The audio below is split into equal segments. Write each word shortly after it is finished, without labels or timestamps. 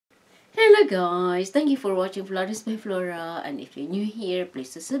Hello guys, thank you for watching Flourish by Flora, and if you're new here,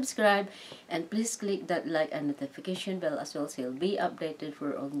 please to subscribe and please click that like and notification bell as well so you'll be updated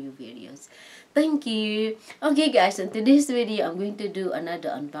for all new videos. Thank you. Okay guys, in today's video I'm going to do another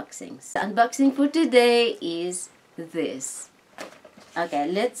unboxing. The unboxing for today is this. Okay,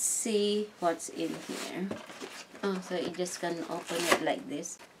 let's see what's in here. Oh, so you just can open it like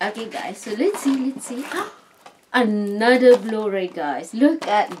this. Okay guys, so let's see. Another Blu-ray, guys. Look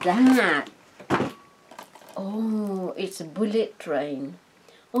at that. Oh, it's a bullet train.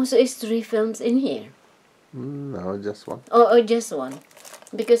 Also, it's 3 films in here. No, just one. Oh, just one.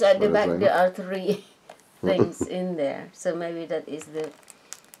 Because at the back Train. there are 3 things in there. So maybe that is the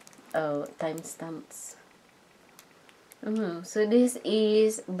timestamps. Oh, so this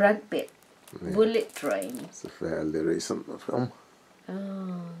is Brad Pitt. Yeah. Bullet Train. It's a fairly recent film.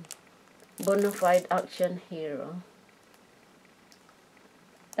 Oh. Bonafide action hero.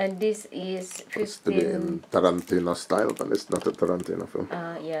 And this is 15... It's to be in Tarantino style, but it's not a Tarantino film.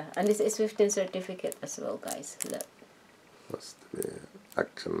 Yeah, and this is 15 certificate as well, guys. Look. It's to be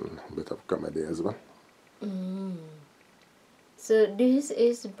action, a bit of comedy as well. So this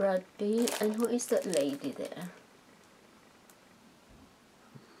is Brad Pitt, and who is that lady there?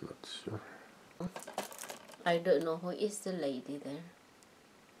 Not sure. I don't know who is the lady there.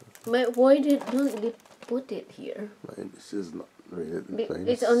 But why don't they put it here? Maybe she's not really famous.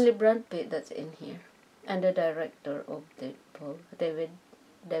 It's only Brad Pitt that's in here. And the director of Deadpool, David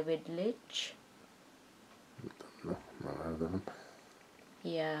Leitch. No, I don't know.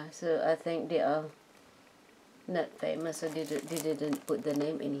 Yeah, so I think they are not famous, so they didn't put the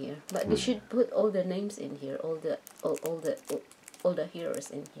name in here. But they should put all the names in here, all the heroes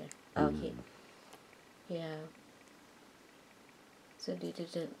in here. Okay. Yeah. So they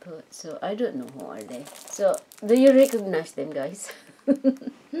didn't put, so I don't know who are they. So, do you recognize them, guys? Yeah,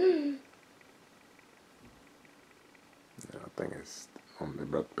 I think it's only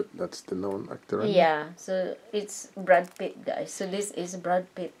Brad Pitt. That's the known actor. Right? Yeah, so it's Brad Pitt, guys. So this is Brad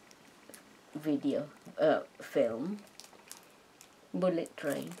Pitt film. Bullet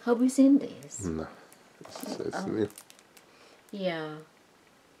Train. Have you seen this? No, it's new. Yeah.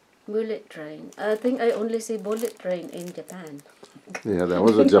 Bullet Train. I think I only see Bullet Train in Japan. Yeah, there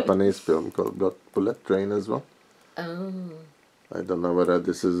was a Japanese film called Bullet Train as well. Oh. I don't know whether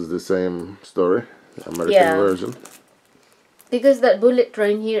this is the same story, the American version. Because that Bullet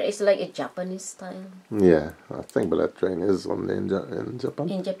Train here is like a Japanese style. Yeah, I think Bullet Train is only in Japan.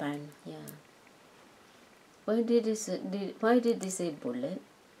 In Japan, yeah. Why did they say bullet?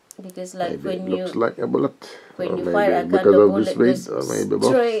 Because like maybe when it looks like a bullet. when or you maybe fire a gun, because the of bullet the speed, goes or maybe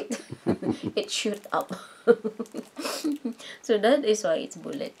both. straight. It shoot up. So that is why it's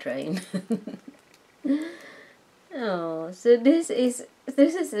Bullet Train. Oh, so this is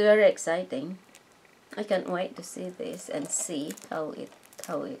very exciting. I can't wait to see this and see how it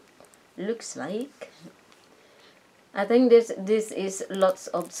looks like. I think this is lots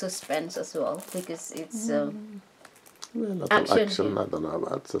of suspense as well because it's action. I don't know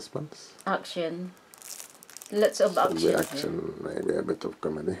about suspense. Action. Lots of action. Maybe a bit of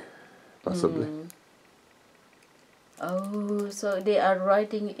comedy, possibly. Oh, so they are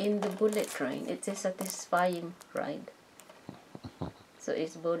riding in the bullet train. It's a satisfying ride. So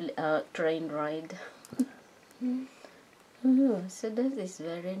it's train ride. Oh, so that is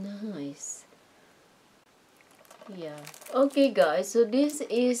very nice. Yeah. Okay guys, so this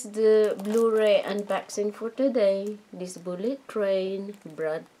is the Blu-ray unboxing for today. This Bullet Train,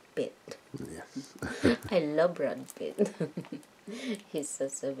 Brad Pitt. Yes. I love Brad Pitt. He's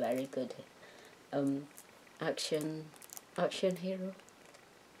such a very good action hero.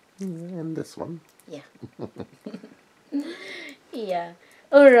 And this one. Yeah. Yeah.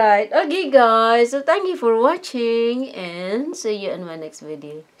 Alright. Okay guys, so thank you for watching and see you in my next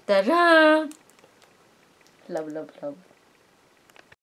video. Ta-da! Love, love, love.